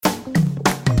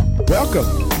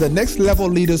Welcome to the Next Level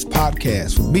Leaders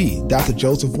Podcast with me, Dr.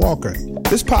 Joseph Walker.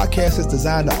 This podcast is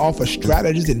designed to offer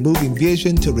strategies in moving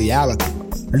vision to reality.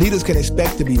 Leaders can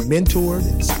expect to be mentored,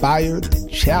 inspired, and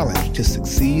challenged to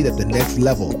succeed at the next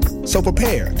level. So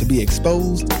prepare to be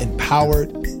exposed,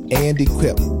 empowered, and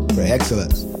equipped for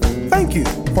excellence. Thank you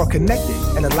for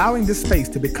connecting and allowing this space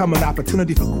to become an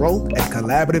opportunity for growth and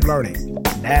collaborative learning.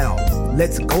 Now,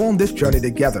 let's go on this journey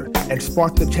together and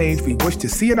spark the change we wish to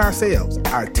see in ourselves,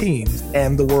 our teams,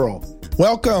 and the world.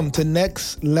 Welcome to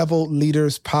Next Level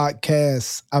Leaders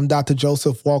Podcast. I'm Dr.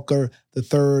 Joseph Walker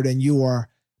III, and you are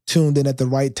tuned in at the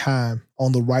right time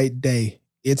on the right day.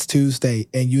 It's Tuesday,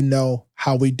 and you know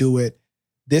how we do it.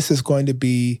 This is going to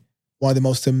be one of the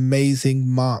most amazing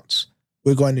months.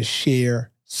 We're going to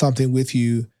share something with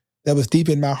you that was deep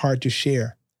in my heart to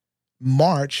share.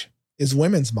 March is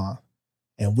Women's Month,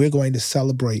 and we're going to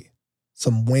celebrate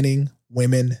some winning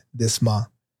women this month.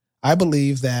 I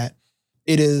believe that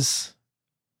it is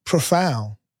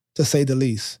profound, to say the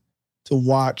least, to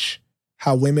watch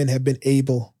how women have been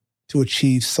able to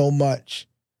achieve so much,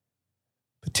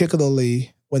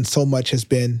 particularly when so much has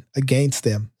been against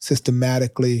them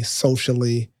systematically,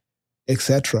 socially,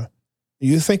 etc.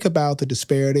 You think about the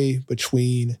disparity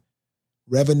between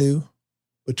revenue,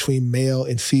 between male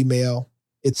and female.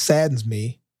 It saddens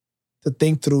me to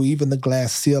think through even the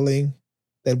glass ceiling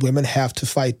that women have to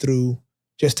fight through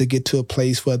just to get to a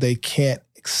place where they can't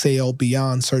excel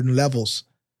beyond certain levels.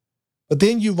 But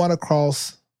then you run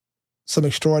across some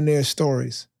extraordinary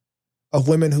stories of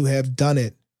women who have done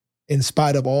it in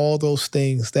spite of all those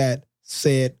things that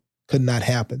said could not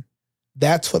happen.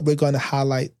 That's what we're going to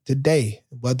highlight today.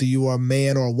 Whether you are a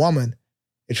man or a woman,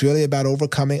 it's really about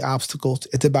overcoming obstacles.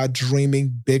 It's about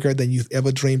dreaming bigger than you've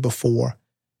ever dreamed before.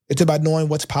 It's about knowing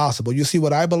what's possible. You see,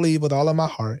 what I believe with all of my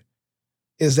heart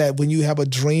is that when you have a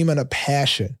dream and a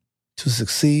passion to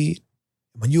succeed,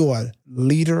 when you are a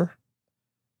leader,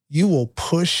 you will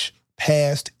push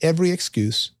past every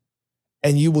excuse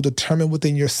and you will determine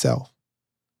within yourself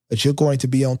that you're going to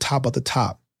be on top of the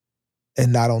top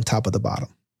and not on top of the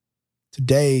bottom.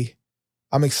 Today,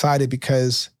 I'm excited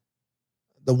because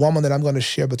the woman that I'm going to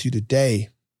share with you today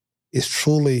is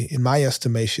truly, in my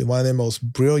estimation, one of the most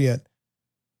brilliant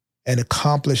and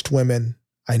accomplished women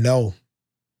I know.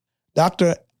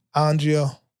 Dr.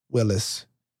 Andrea Willis,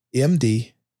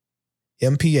 MD,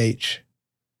 MPH,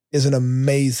 is an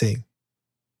amazing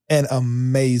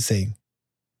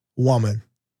woman.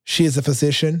 She is a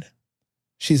physician.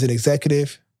 She's an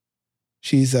executive.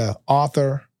 She's an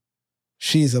author.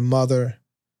 She's a mother.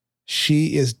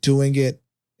 She is doing it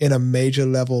in a major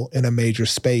level, in a major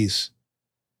space.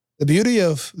 The beauty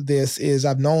of this is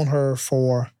I've known her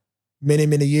for many,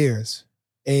 many years,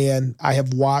 and I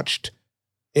have watched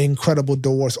incredible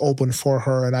doors open for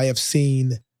her, and I have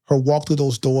seen her walk through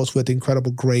those doors with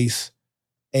incredible grace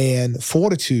and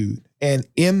fortitude and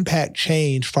impact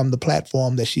change from the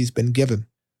platform that she's been given.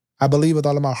 I believe with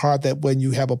all of my heart that when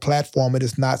you have a platform, it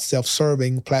is not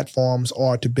self-serving. Platforms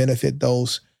are to benefit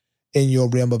those in your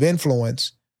realm of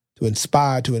influence, to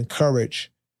inspire, to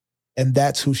encourage, and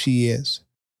that's who she is.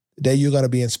 Today you're going to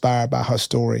be inspired by her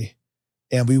story,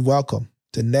 and we welcome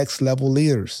to Next Level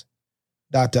Leaders,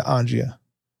 Dr. Andrea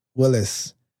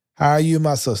Willis. How are you,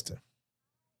 my sister?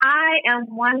 I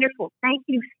am wonderful. Thank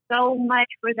you so much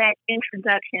for that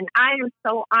introduction. I am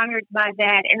so honored by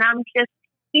that, and I'm just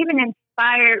even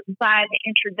inspired by the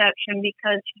introduction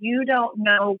because you don't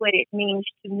know what it means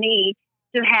to me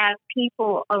to have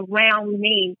people around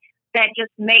me that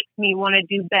just makes me want to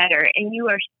do better. And you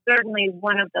are certainly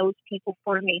one of those people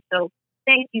for me. So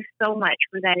thank you so much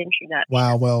for that introduction.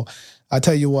 Wow. Well, I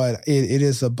tell you what, it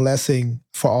is a blessing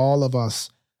for all of us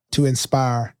to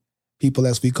inspire people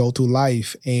as we go through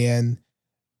life. And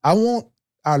I want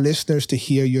our listeners to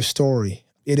hear your story.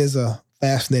 It is a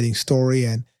fascinating story,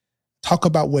 and talk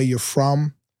about where you're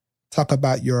from, talk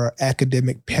about your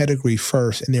academic pedigree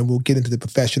first, and then we'll get into the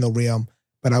professional realm.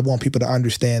 But I want people to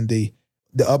understand the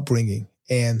upbringing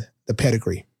and the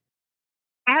pedigree.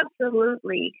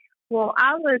 Absolutely. Well,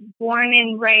 I was born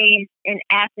and raised in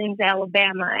Athens,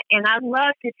 Alabama, and I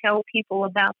love to tell people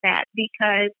about that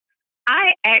because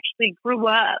I actually grew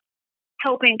up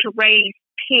helping to raise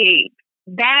pigs.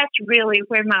 That's really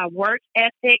where my work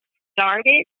ethic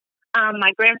started.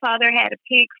 My grandfather had a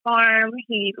pig farm.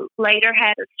 He later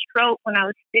had a stroke when I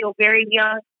was still very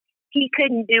young. He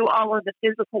couldn't do all of the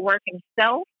physical work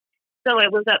himself, so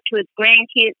it was up to his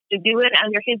grandkids to do it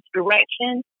under his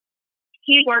direction.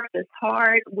 He worked as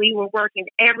hard. We were working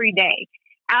every day,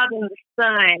 out in the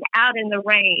sun, out in the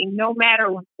rain, no matter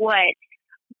what.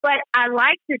 But I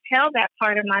like to tell that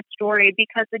part of my story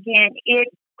because, again, it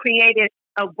created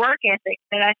a work ethic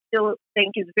that I still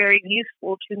think is very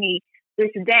useful to me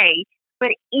this day.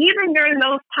 But even during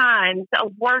those times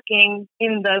of working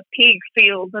in the pig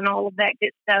fields and all of that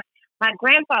good stuff, my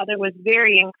grandfather was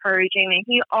very encouraging, and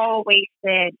he always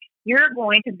said, "You're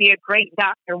going to be a great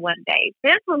doctor one day."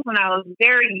 This was when I was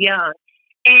very young.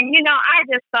 And, I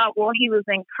just thought, well, he was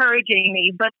encouraging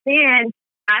me. But then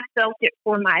I felt it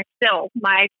for myself.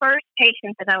 My first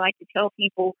patient that I like to tell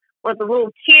people was a little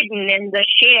kitten in the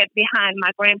shed behind my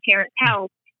grandparents'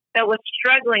 house that was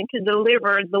struggling to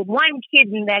deliver the one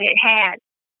kitten that it had.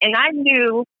 And I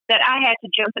knew that I had to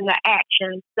jump into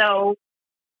action. So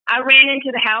I ran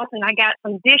into the house and I got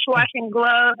some dishwashing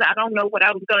gloves. I don't know what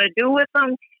I was going to do with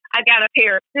them. I got a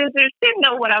pair of scissors, didn't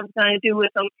know what I was going to do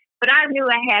with them, but I knew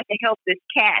I had to help this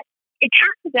cat. It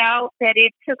turns out that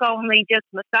it took only just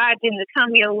massaging the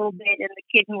tummy a little bit and the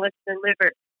kitten was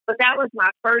delivered. But that was my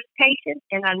first patient,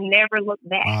 and I never looked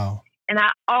back. Wow. And I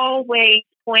always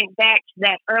point back to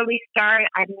that early start.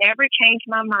 I never changed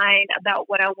my mind about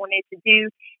what I wanted to do,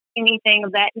 anything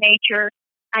of that nature.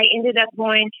 I ended up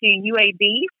going to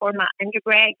UAB for my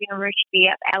undergrad, University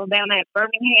of Alabama at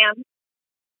Birmingham.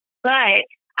 But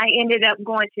I ended up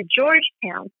going to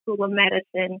Georgetown School of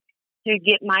Medicine to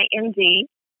get my MD.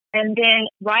 And then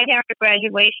right after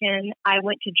graduation, I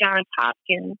went to Johns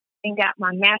Hopkins and got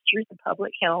my master's in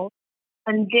public health.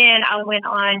 And then I went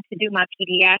on to do my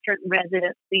pediatric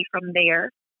residency from there.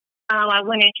 I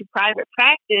went into private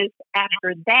practice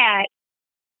after that.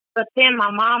 But then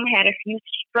my mom had a few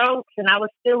strokes and I was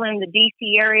still in the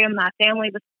DC area. My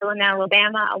family was still in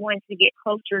Alabama. I wanted to get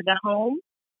closer to home.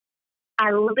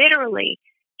 I literally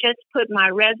just put my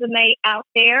resume out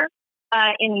there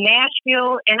in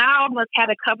Nashville, and I almost had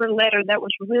a cover letter that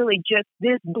was really just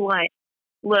this blunt.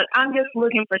 Look, I'm just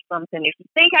looking for something. If you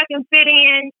think I can fit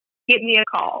in, give me a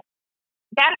call.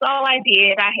 That's all I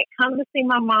did. I had come to see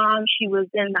my mom. She was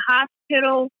in the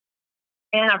hospital,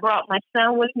 and I brought my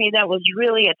son with me that was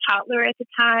really a toddler at the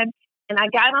time. And I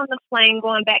got on the plane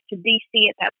going back to D.C.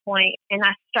 at that point, and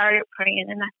I started praying,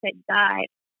 and I said, God,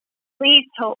 please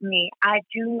help me. I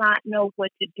do not know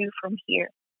what to do from here,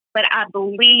 but I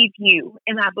believe you,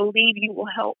 and I believe you will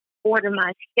help order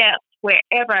my steps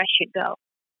wherever I should go.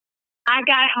 I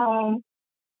got home,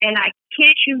 and I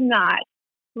kid you not,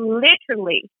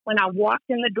 literally, when I walked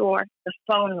in the door, the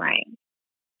phone rang.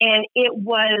 And it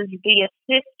was the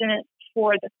assistant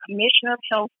for the Commissioner of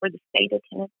Health for the state of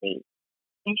Tennessee.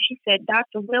 And she said,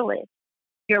 Dr. Willis,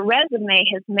 your resume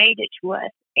has made it to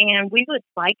us, and we would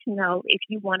like to know if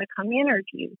you want to come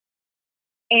interview.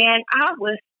 And I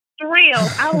was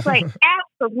thrilled. I was like,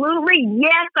 absolutely,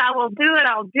 yes, I will do it.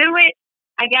 I'll do it.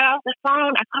 I got off the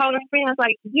phone. I called a friend. I was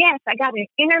like, yes, I got an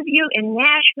interview in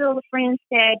Nashville. The friend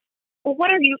said, well,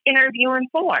 what are you interviewing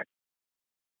for?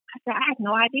 I said, I have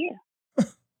no idea.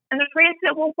 And the friend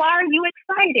said, well, why are you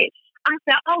excited? I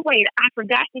said, oh, wait, I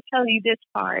forgot to tell you this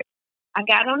part. I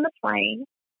got on the plane.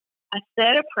 I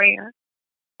said a prayer,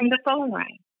 and the phone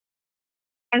rang.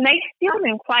 And they still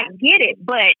didn't quite get it,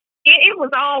 but it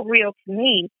was all real to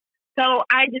me. So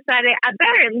I decided I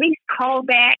better at least call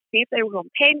back, see if they were going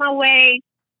to pay my way.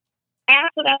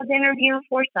 Asked what I was interviewing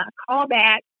for, so I called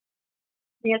back.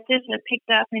 The assistant picked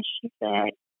up and she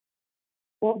said,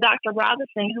 well, Dr.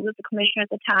 Robinson, who was the commissioner at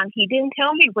the time, he didn't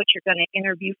tell me what you're going to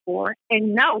interview for.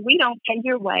 And no, we don't pay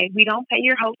your way. We don't pay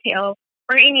your hotel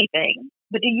or anything.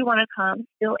 But do you want to come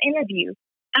still interview?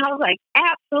 And I was like,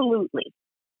 absolutely.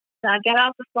 So I got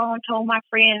off the phone, told my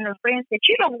friend, and her friend said,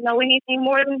 you don't know anything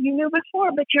more than you knew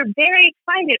before, but you're very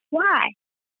excited. Why?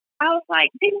 I was like,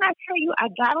 didn't I tell you I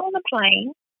got on the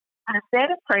plane, I said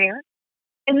a prayer,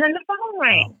 and then the phone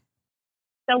rang.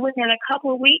 So within a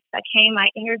couple of weeks, I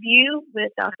interviewed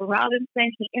with Dr. Robinson.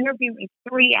 He interviewed me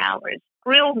 3 hours,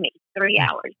 grilled me 3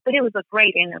 hours, but it was a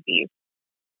great interview.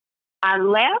 I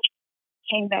left,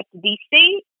 came back to D.C.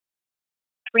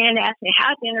 A friend asked me,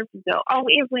 how'd the interview go? Oh,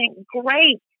 it went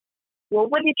great. Well,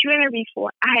 what did you interview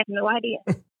for? I have no idea.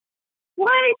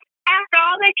 What? After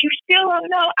all that, you still don't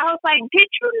know? I was like, did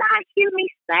you not hear me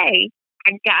say,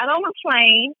 I got on the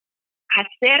plane, I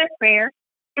said a prayer,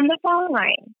 and the phone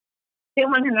rang.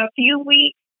 Then within a few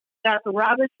weeks, Dr.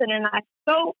 Robinson and I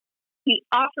spoke. He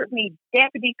offered me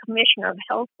Deputy Commissioner of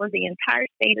Health for the entire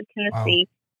state of Tennessee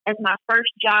as my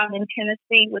first job in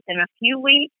Tennessee. Within a few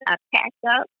weeks, I packed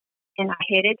up and I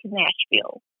headed to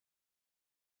Nashville.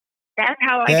 That's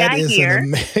how I got here. An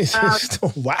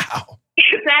amazing wow.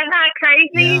 Is that not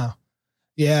crazy? Yeah.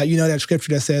 Yeah, you know that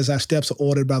scripture that says our steps are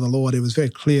ordered by the Lord. It was very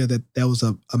clear that there was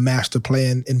a master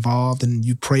plan involved, and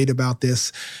you prayed about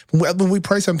this. When we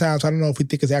pray sometimes, I don't know if we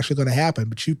think it's actually going to happen,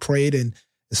 but you prayed, and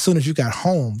as soon as you got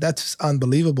home, that's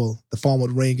unbelievable. The phone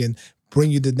would ring, and bring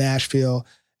you to Nashville.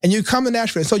 And you come to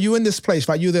Nashville. So you're in this place,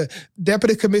 right? You're the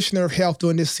deputy commissioner of health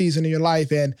during this season of your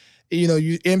life. And,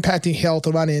 you're impacting health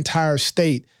around the entire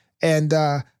state. And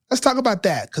let's talk about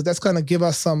that, because that's going to give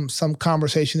us some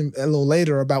conversation a little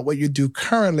later about what you do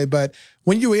currently. But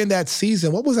when you were in that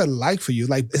season, what was that like for you?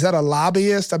 Like, is that a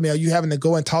lobbyist? I mean, are you having to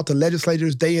go and talk to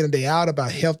legislators day in and day out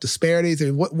about health disparities? I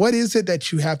mean, what is it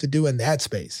that you have to do in that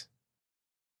space?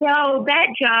 So that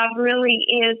job really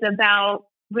is about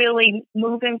really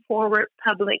moving forward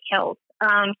public health.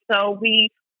 So we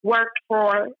worked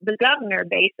for the governor,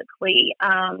 basically.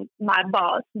 My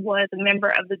boss was a member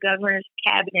of the governor's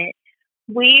cabinet.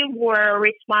 We were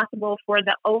responsible for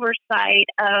the oversight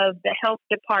of the health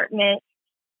department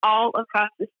all across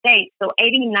the state. So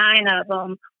 89 of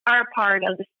them are part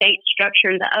of the state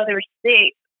structure. The other 6,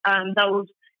 those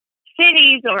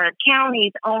cities or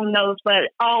counties own those, but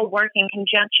all work in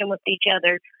conjunction with each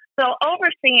other. So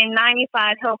overseeing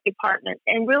 95 health departments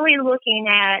and really looking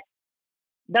at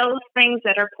those things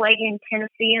that are plaguing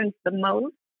Tennesseans the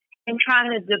most and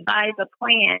trying to devise a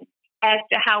plan as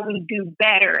to how we do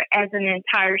better as an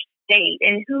entire state,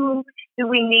 and who do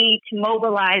we need to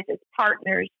mobilize as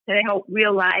partners to help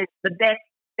realize the best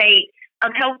state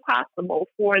of health possible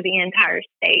for the entire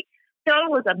state. So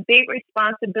it was a big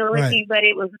responsibility, but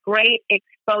it was great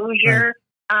exposure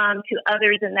to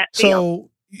others in that field. So,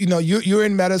 you're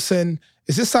in medicine.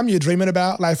 Is this something you're dreaming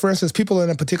about? Like, for instance, people in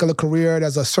a particular career,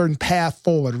 there's a certain path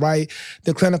forward, right?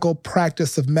 The clinical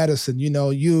practice of medicine. You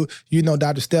know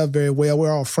Dr. Steph very well.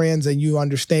 We're all friends, and you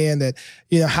understand that,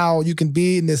 how you can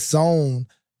be in this zone.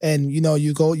 And,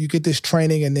 you get this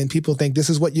training, and then people think this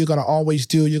is what you're going to always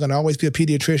do. You're going to always be a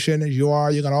pediatrician, as you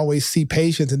are. You're going to always see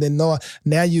patients. And then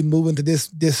now you move into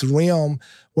this realm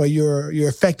where you're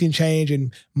affecting change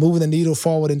and moving the needle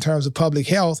forward in terms of public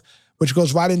health, which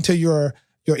goes right into your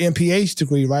MPH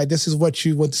degree, right? This is what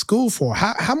you went to school for.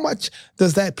 How much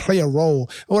does that play a role?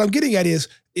 What I'm getting at is,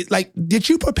 did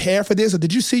you prepare for this, or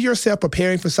did you see yourself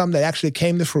preparing for something that actually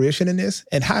came to fruition in this?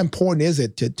 And how important is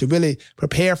it to really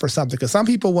prepare for something? Because some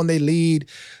people, when they lead,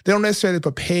 they don't necessarily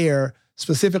prepare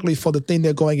specifically for the thing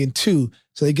they're going into.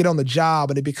 So they get on the job,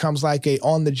 and it becomes like a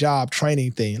on-the-job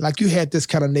training thing. Like, you had this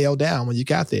kind of nailed down when you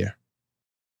got there.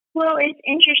 Well, it's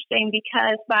interesting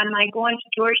because by my going to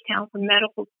Georgetown for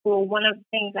medical school, one of the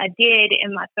things I did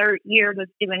in my 3rd year was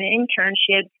do an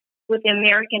internship with the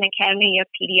American Academy of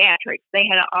Pediatrics. They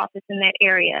had an office in that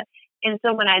area. And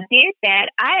so when I did that,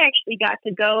 I actually got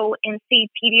to go and see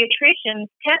pediatricians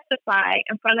testify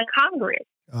in front of Congress.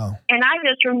 Oh. And I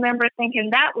just remember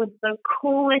thinking that was the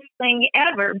coolest thing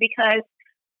ever, because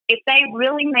if they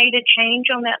really made a change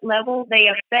on that level, they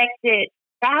affected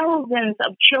thousands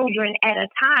of children at a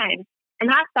time. And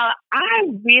I thought, I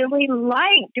really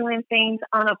like doing things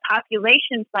on a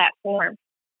population platform.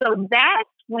 So that's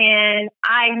when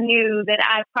I knew that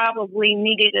I probably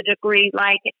needed a degree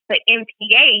like the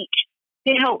MPH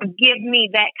to help give me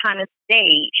that kind of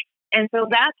stage. And so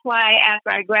that's why after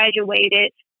I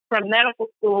graduated from medical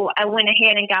school, I went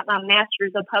ahead and got my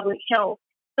master's of public health.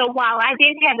 So while I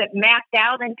didn't have it mapped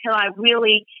out until I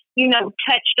really,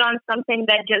 touched on something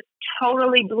that just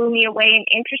totally blew me away and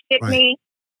interested me,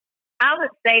 I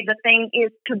would say the thing is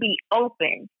to be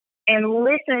open and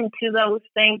listen to those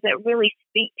things that really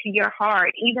speak to your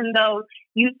heart, even though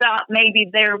you thought maybe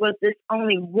there was this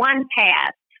only one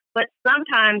path. But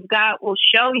sometimes God will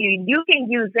show you can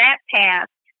use that path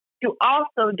to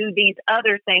also do these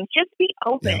other things. Just be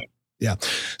open. Yeah.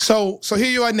 So here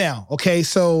you are now. Okay.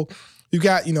 So you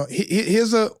got,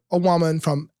 here's a woman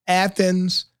from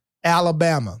Athens,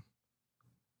 Alabama,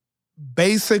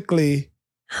 basically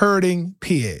herding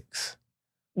pigs,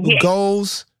 who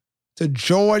goes to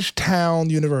Georgetown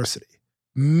University,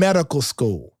 medical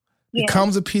school,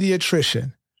 becomes a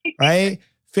pediatrician, right?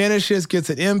 Finishes, gets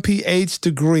an MPH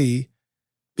degree,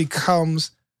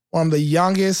 becomes one of the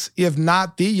youngest, if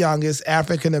not the youngest,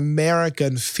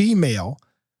 African-American female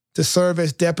to serve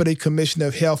as Deputy Commissioner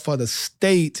of Health for the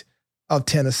state of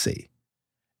Tennessee.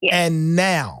 And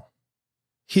now,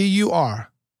 here you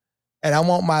are, and I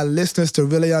want my listeners to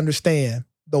really understand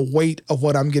the weight of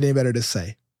what I'm getting ready to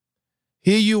say.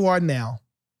 Here you are now,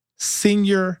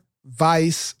 Senior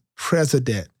Vice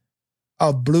President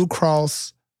of Blue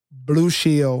Cross Blue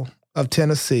Shield of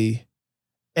Tennessee,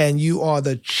 and you are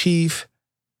the Chief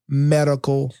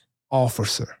Medical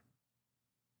Officer.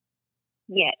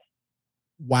 Yes.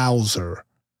 Wowzer.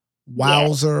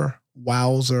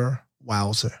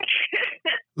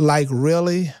 Like,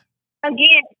 really?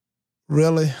 Again.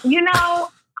 Really?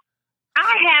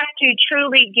 I have to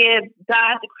truly give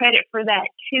God the credit for that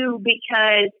too,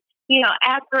 because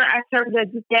After I served as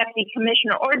deputy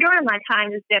commissioner or during my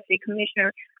time as deputy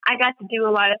commissioner, I got to do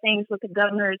a lot of things with the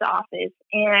governor's office.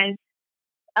 And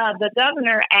the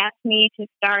governor asked me to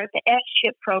start the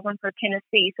S-CHIP program for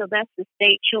Tennessee. So that's the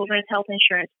state children's health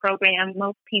insurance program.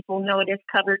 Most people know it as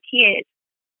Covered Kids.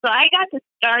 So I got to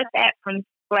start that from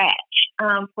scratch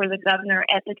for the governor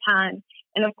at the time.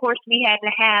 And of course, we had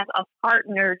to have a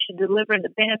partner to deliver the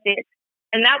benefits.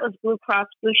 And that was Blue Cross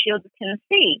Blue Shield of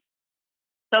Tennessee.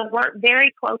 So worked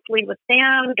very closely with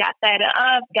them, got that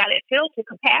up, got it filled to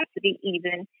capacity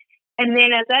even. And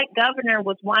then as that governor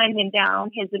was winding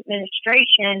down his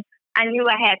administration, I knew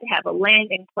I had to have a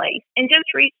landing place and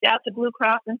just reached out to Blue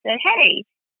Cross and said, hey,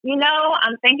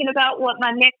 I'm thinking about what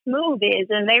my next move is.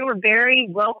 And they were very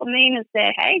welcoming and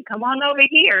said, hey, come on over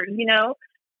here,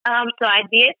 So I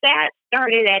did that,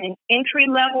 started at an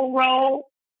entry-level role,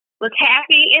 was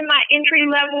happy in my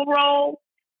entry-level role.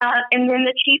 And then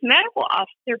the chief medical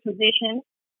officer position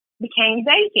became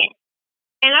vacant.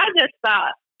 And I just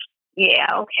thought, yeah,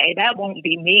 okay, that won't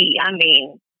be me. I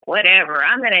mean, whatever.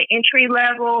 I'm at an entry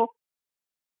level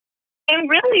and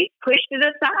really pushed it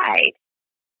aside.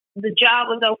 The job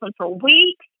was open for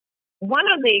weeks. One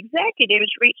of the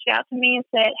executives reached out to me and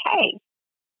said, hey,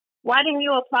 why didn't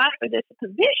you apply for this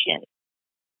position?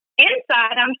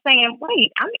 Inside, I'm saying,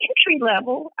 wait, I'm entry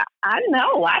level. I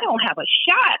know I don't have a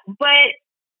shot, but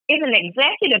if an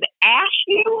executive asks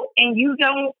you and you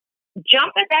don't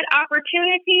jump at that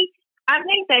opportunity, I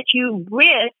think that you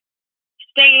risk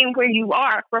staying where you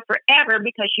are for forever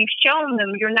because you've shown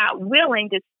them you're not willing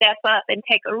to step up and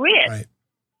take a risk. Right.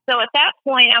 So at that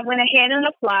point, I went ahead and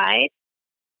applied.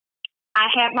 I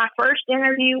had my first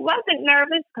interview, wasn't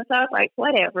nervous because I was like,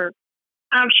 whatever,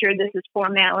 I'm sure this is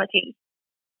formality.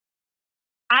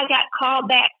 I got called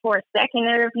back for a second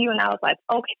interview and I was like,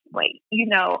 okay, wait,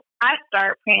 I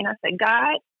started praying. I said,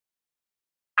 God,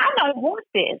 I don't want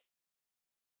this,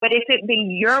 but if it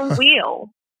be your will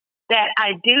that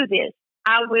I do this,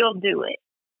 I will do it.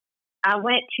 I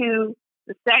went to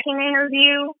the second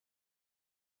interview.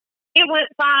 It went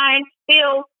fine.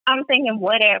 Still, I'm thinking,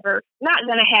 whatever, not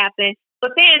going to happen.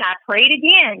 But then I prayed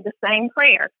again, the same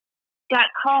prayer. Got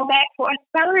called back for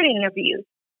a third interview.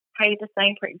 Prayed the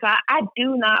same prayer. God, I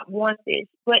do not want this,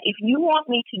 but if you want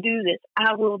me to do this,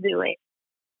 I will do it.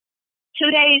 2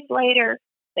 days later,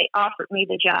 they offered me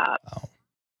the job. Oh.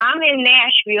 I'm in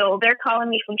Nashville. They're calling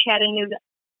me from Chattanooga.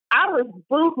 I was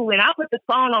boohooing. I put the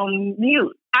phone on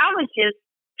mute. I was just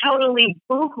totally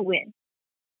boohooing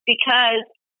because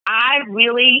I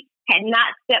really had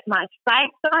not set my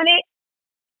sights on it.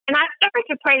 And I started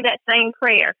to pray that same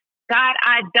prayer. God,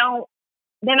 I don't.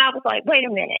 Then I was like, wait a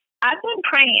minute. I've been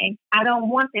praying. I don't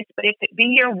want this, but if it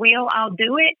be your will, I'll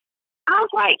do it. I was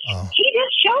like, He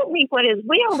just showed me what his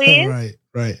will is.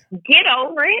 Right. Get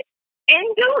over it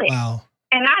and do it. Wow.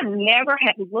 And I never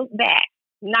have looked back,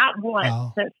 not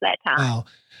once since that time. Wow.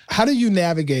 How do you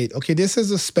navigate? Okay, this is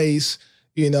a space,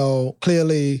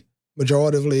 clearly,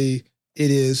 majoritively,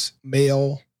 it is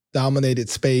male-dominated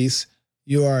space.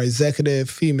 You are executive,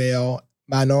 female,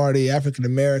 minority,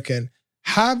 African-American.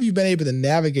 How have you been able to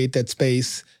navigate that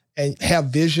space and have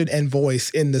vision and voice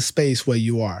in the space where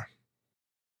you are?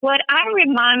 What I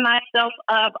remind myself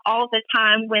of all the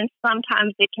time when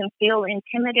sometimes it can feel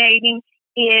intimidating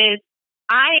is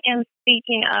I am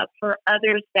speaking up for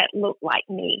others that look like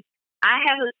me. I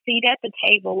have a seat at the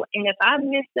table, and if I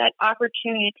miss that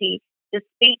opportunity to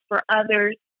speak for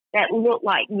others that look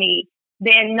like me,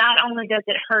 then not only does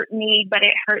it hurt me, but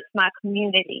it hurts my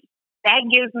community. That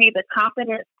gives me the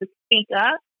confidence to speak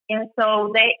up. And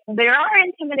so there are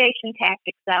intimidation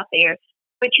tactics out there,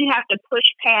 but you have to push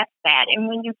past that. And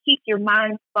when you keep your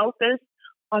mind focused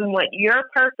on what your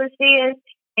purpose is,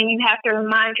 and you have to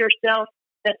remind yourself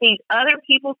that these other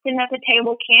people sitting at the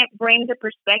table can't bring the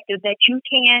perspective that you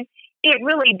can, it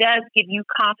really does give you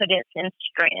confidence and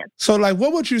strength. So,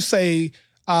 what would you say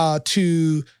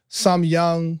to some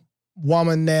young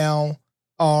woman now,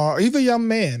 or even young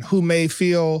man who may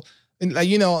feel,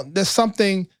 there's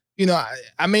something,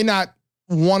 I may not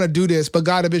want to do this, but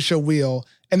God, if it's your will.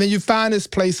 And then you find this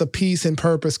place of peace and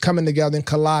purpose coming together and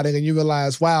colliding, and you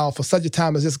realize, wow, for such a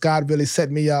time as this, God really set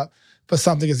me up for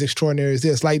something as extraordinary as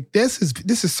this.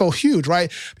 This is so huge,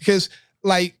 right? Because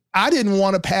I didn't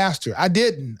want to pastor. I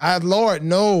didn't. Lord,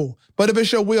 no. But if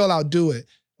it's your will, I'll do it.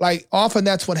 Often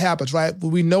that's what happens, right?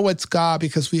 We know it's God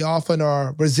because we often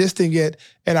are resisting it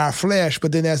in our flesh,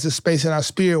 but then there's this space in our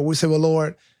spirit where we say, well,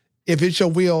 Lord, if it's your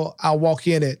will, I'll walk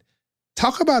in it.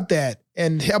 Talk about that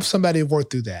and help somebody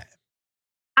work through that.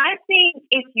 I think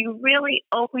if you really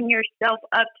open yourself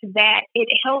up to that, it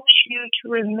helps you to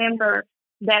remember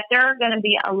that there are going to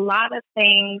be a lot of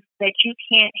things that you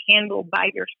can't handle by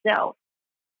yourself,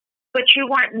 but you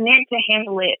weren't meant to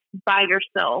handle it by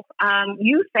yourself.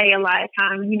 You say a lot of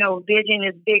times, vision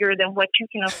is bigger than what you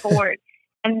can afford.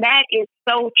 And that is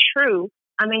so true.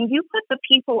 I mean, you put the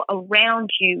people around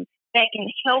you that can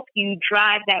help you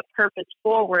drive that purpose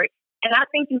forward. And I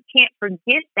think you can't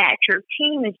forget that. Your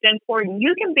team is important.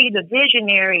 You can be the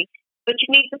visionary, but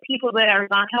you need the people that are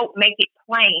going to help make it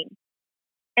plain.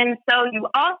 And so you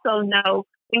also know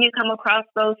when you come across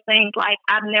those things like,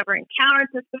 I've never encountered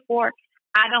this before,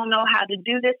 I don't know how to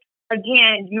do this.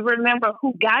 Again, you remember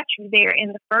who got you there in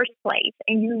the first place.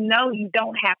 And you know you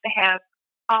don't have to have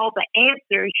all the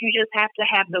answers. You just have to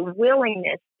have the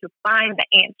willingness to find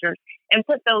the answers and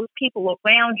put those people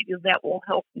around you that will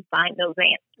help you find those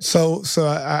answers. So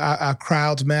our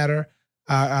crowds matter.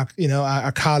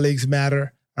 Our colleagues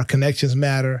matter. Our connections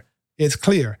matter. It's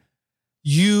clear.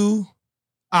 You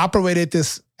operate at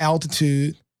this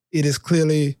altitude. It is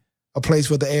clearly a place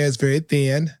where the air is very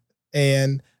thin,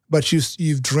 but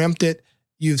you've dreamt it.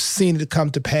 You've seen it come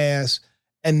to pass,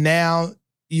 and now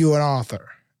you're an author.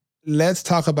 Let's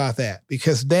talk about that,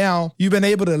 because now you've been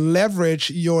able to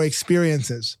leverage your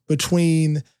experiences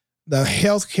between the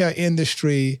healthcare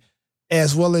industry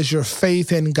as well as your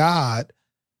faith in God.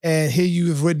 And here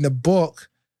you've written a book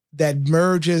that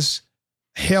merges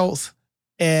health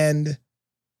and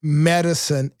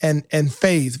medicine and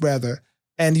faith, rather.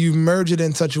 And you merge it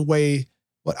in such a way,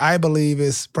 what I believe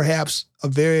is perhaps a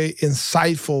very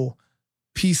insightful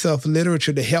piece of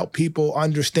literature to help people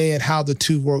understand how the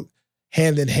two work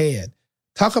hand in hand.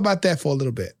 Talk about that for a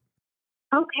little bit.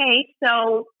 Okay,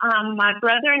 so my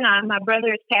brother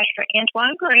is Pastor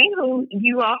Antoine Green, who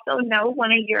you also know,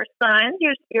 one of your sons,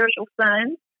 your spiritual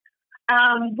sons.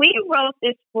 We wrote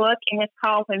this book, and it's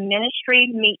called When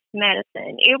Ministry Meets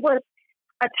Medicine. It was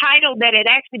a title that had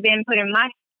actually been put in my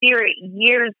spirit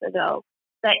years ago.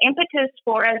 The impetus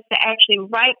for us to actually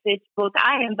write this book,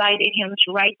 I invited him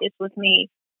to write this with me,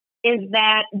 is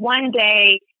that one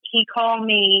day he called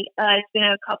me, it's been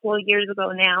a couple of years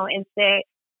ago now, and said,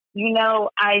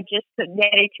 I just took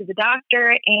Daddy to the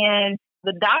doctor, and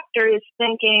the doctor is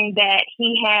thinking that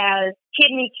he has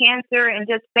kidney cancer, and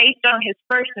just based on his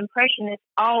first impression, it's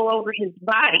all over his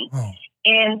body. Oh.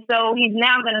 And so he's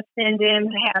now going to send him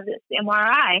to have this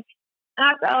MRI. And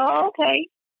I said, oh,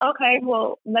 okay,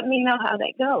 well, let me know how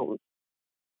that goes.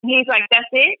 And he's like, that's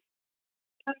it?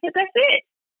 I said, that's it.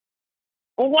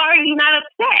 Well, why are you not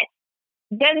upset?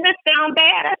 Doesn't this sound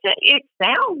bad? I said, it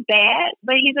sounds bad,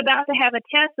 but he's about to have a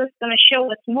test that's going to show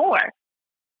us more.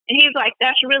 And he's like,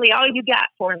 that's really all you got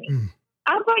for me.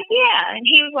 I was like, yeah. And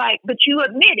he was like, but you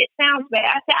admit it sounds bad.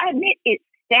 I said, I admit it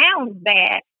sounds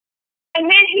bad. And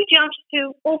then he jumps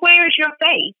to, well, where's your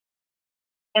faith?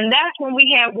 And that's when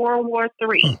we had World War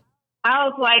III. I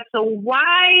was like, so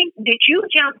why did you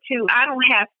jump to, I don't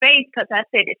have faith, because I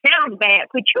said it sounds bad,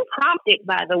 which you prompted,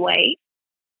 by the way.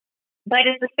 But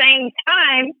at the same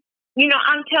time,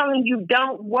 I'm telling you,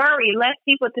 don't worry. Let's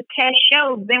see what the test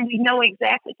shows. Then we know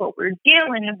exactly what we're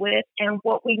dealing with and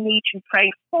what we need to pray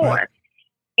for. Right.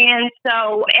 And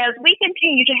so as we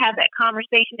continue to have that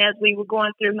conversation as we were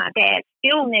going through my dad's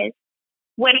illness,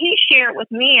 what he shared with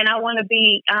me, and I want to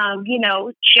be,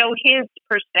 show his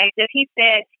perspective. He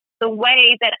said the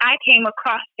way that I came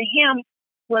across to him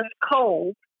was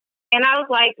cold. And I was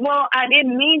like, well, I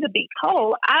didn't mean to be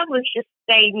cold. I was just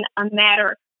stating a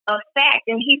matter of fact.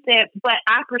 And he said, but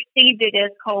I perceived it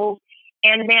as cold.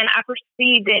 And then I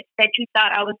perceived it that you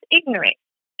thought I was ignorant.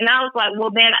 And I was like,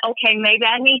 well, then, okay, maybe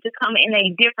I need to come in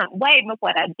a different way. But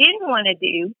what I didn't want to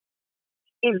do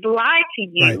is lie to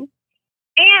you. Right.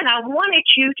 And I wanted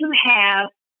you to have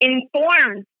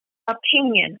informed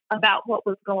opinion about what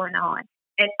was going on.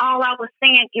 And all I was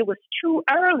saying, it was too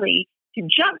early to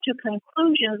jump to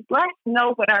conclusions. Let's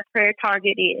know what our prayer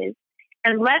target is,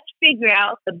 and let's figure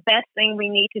out the best thing we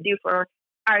need to do for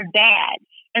our dad.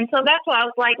 And so that's why I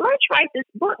was like, let's write this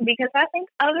book, because I think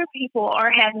other people are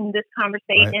having this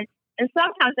conversation. Right. And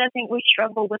sometimes I think we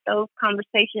struggle with those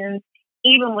conversations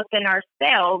even within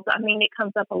ourselves. I mean, it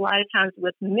comes up a lot of times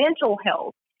with mental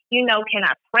health. Can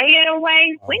I pray it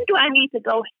away? When do I need to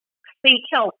go seek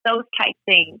help? Those type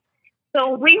things.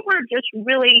 So we were just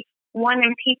really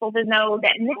wanting people to know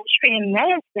that ministry and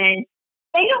medicine,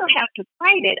 they don't have to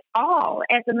fight at all.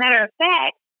 As a matter of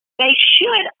fact, they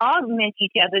should augment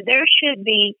each other. There should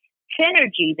be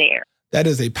synergy there. That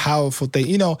is a powerful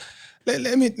thing.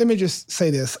 Let me just say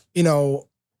this. The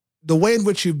way in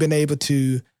which you've been able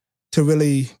to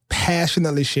really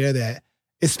passionately share that,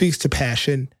 it speaks to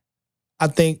passion. I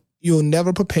think you'll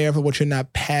never prepare for what you're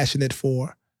not passionate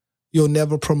for. You'll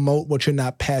never promote what you're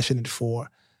not passionate for.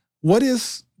 What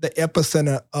is the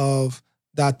epicenter of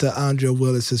Dr. Andrea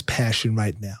Willis's passion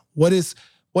right now? What is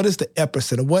the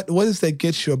epicenter? What is that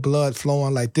gets your blood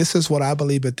flowing? Like, this is what I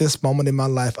believe at this moment in my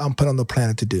life I'm put on the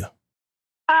planet to do.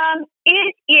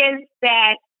 It is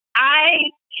that I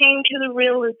came to the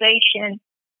realization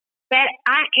that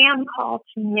I am called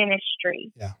to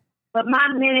ministry. Yeah. But my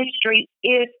ministry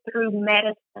is through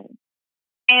medicine.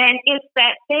 And it's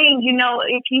that thing,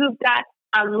 if you've got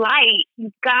a light,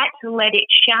 you've got to let it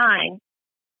shine.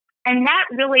 And that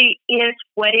really is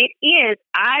what it is.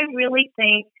 I really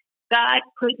think God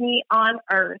put me on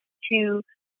earth to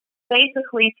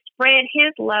basically spread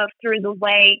his love through the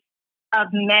way of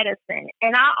medicine.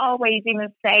 And I always even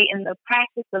say in the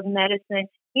practice of medicine,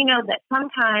 that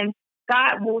sometimes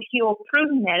God will heal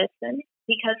through medicine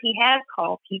because he has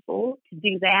called people to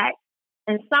do that.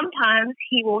 And sometimes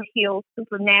he will heal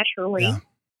supernaturally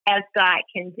as God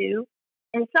can do.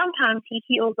 And sometimes he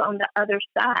heals on the other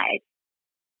side.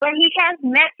 But he has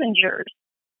messengers.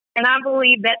 And I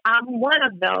believe that I'm one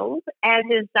of those, as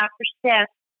is Dr. Steph.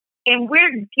 And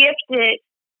we're gifted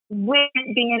with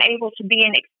being able to be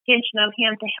an extension of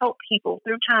him to help people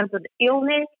through times of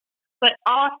illness. But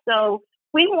also,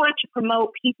 we want to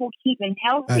promote people keeping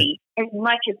healthy as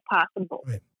much as possible.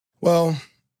 Right. Well,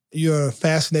 you're a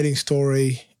fascinating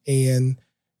story. And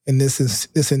in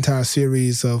this entire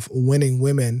series of Winning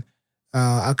Women,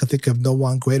 I could think of no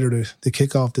one greater to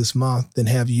kick off this month than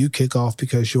have you kick off,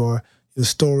 because your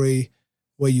story,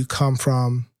 where you come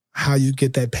from, how you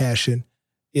get that passion,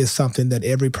 is something that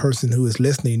every person who is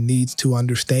listening needs to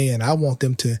understand. I want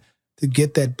them to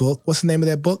get that book. What's the name of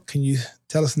that book? Can you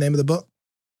tell us the name of the book?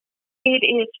 It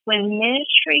is When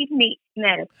Ministry Meets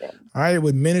Medicine. All right,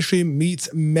 When Ministry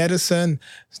Meets Medicine.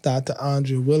 It's Dr.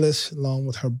 Andrea Willis along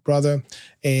with her brother.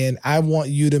 And I want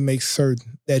you to make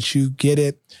certain that you get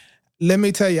it. Let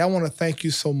me tell you, I want to thank you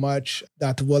so much,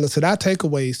 Dr. Willis. And our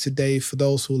takeaways today for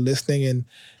those who are listening and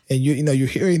you're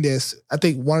hearing this, I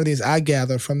think one of the things I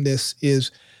gather from this is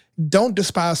don't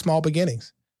despise small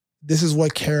beginnings. This is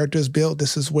what character is built.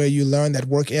 This is where you learn that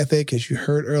work ethic, as you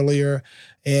heard earlier.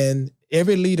 And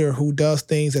every leader who does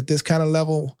things at this kind of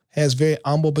level has very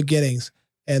humble beginnings,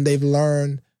 and they've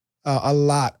learned a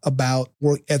lot about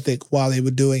work ethic while they were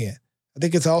doing it. I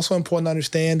think it's also important to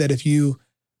understand that if you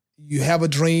have a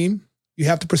dream, you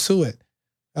have to pursue it.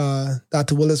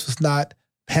 Dr. Willis was not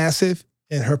passive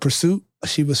in her pursuit.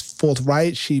 She was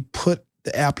forthright. She put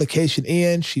the application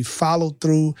in. She followed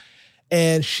through,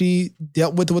 and she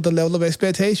dealt with it with a level of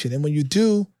expectation. And when you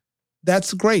do,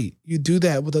 that's great. You do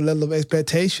that with a level of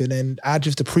expectation, and I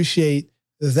just appreciate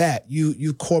that.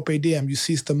 You corporate them. You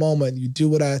seize the moment. You do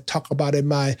what I talk about in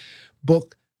my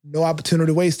book, No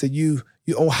Opportunity Wasted. You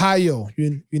Ohio,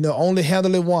 only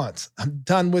handle it once. I'm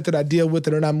done with it. I deal with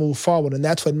it, and I move forward. And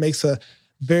that's what makes a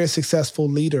very successful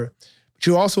leader. But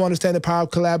you also understand the power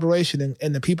of collaboration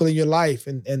and the people in your life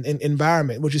and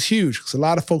environment, which is huge, because a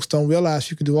lot of folks don't realize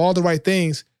you can do all the right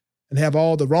things and have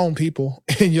all the wrong people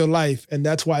in your life. And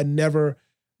that's why it never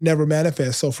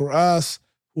manifests. So for us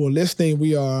who are listening,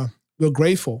 we're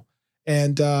grateful.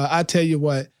 And I tell you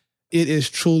what, it is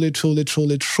truly, truly,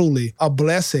 truly, truly a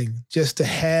blessing just to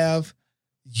have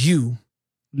you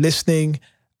listening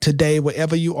today,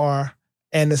 wherever you are.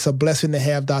 And it's a blessing to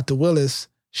have Dr. Willis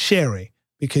sharing,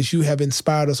 because you have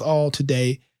inspired us all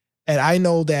today. And I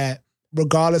know that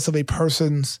regardless of a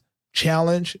person's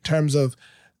challenge in terms of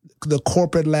the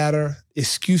corporate ladder,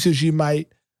 excuses you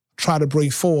might try to bring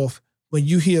forth, when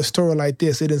you hear a story like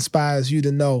this, it inspires you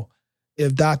to know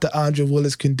if Dr. Andrea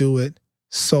Willis can do it,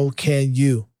 so can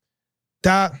you.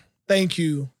 Doc, thank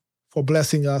you for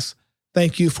blessing us.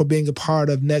 Thank you for being a part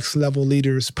of Next Level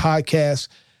Leaders podcast.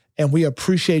 And we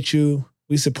appreciate you.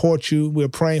 We support you. We're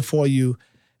praying for you.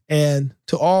 And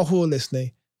to all who are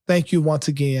listening, thank you once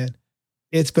again.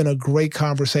 It's been a great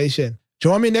conversation.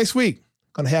 Join me next week.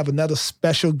 I'm going to have another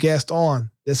special guest on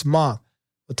this month.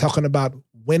 We're talking about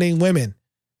winning women.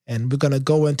 And we're going to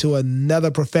go into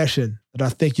another profession that I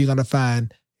think you're going to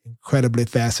find incredibly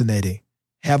fascinating.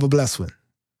 Have a blessed one.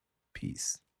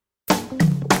 Peace.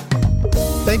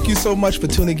 Thank you so much for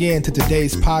tuning in to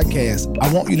today's podcast.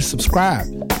 I want you to subscribe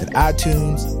at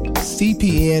iTunes,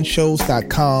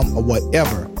 cpnshows.com, or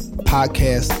whatever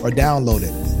podcasts are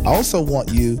downloaded. I also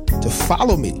want you to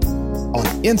follow me on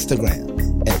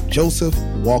Instagram at Joseph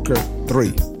Walker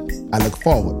 3. I look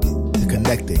forward to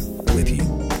connecting with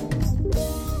you.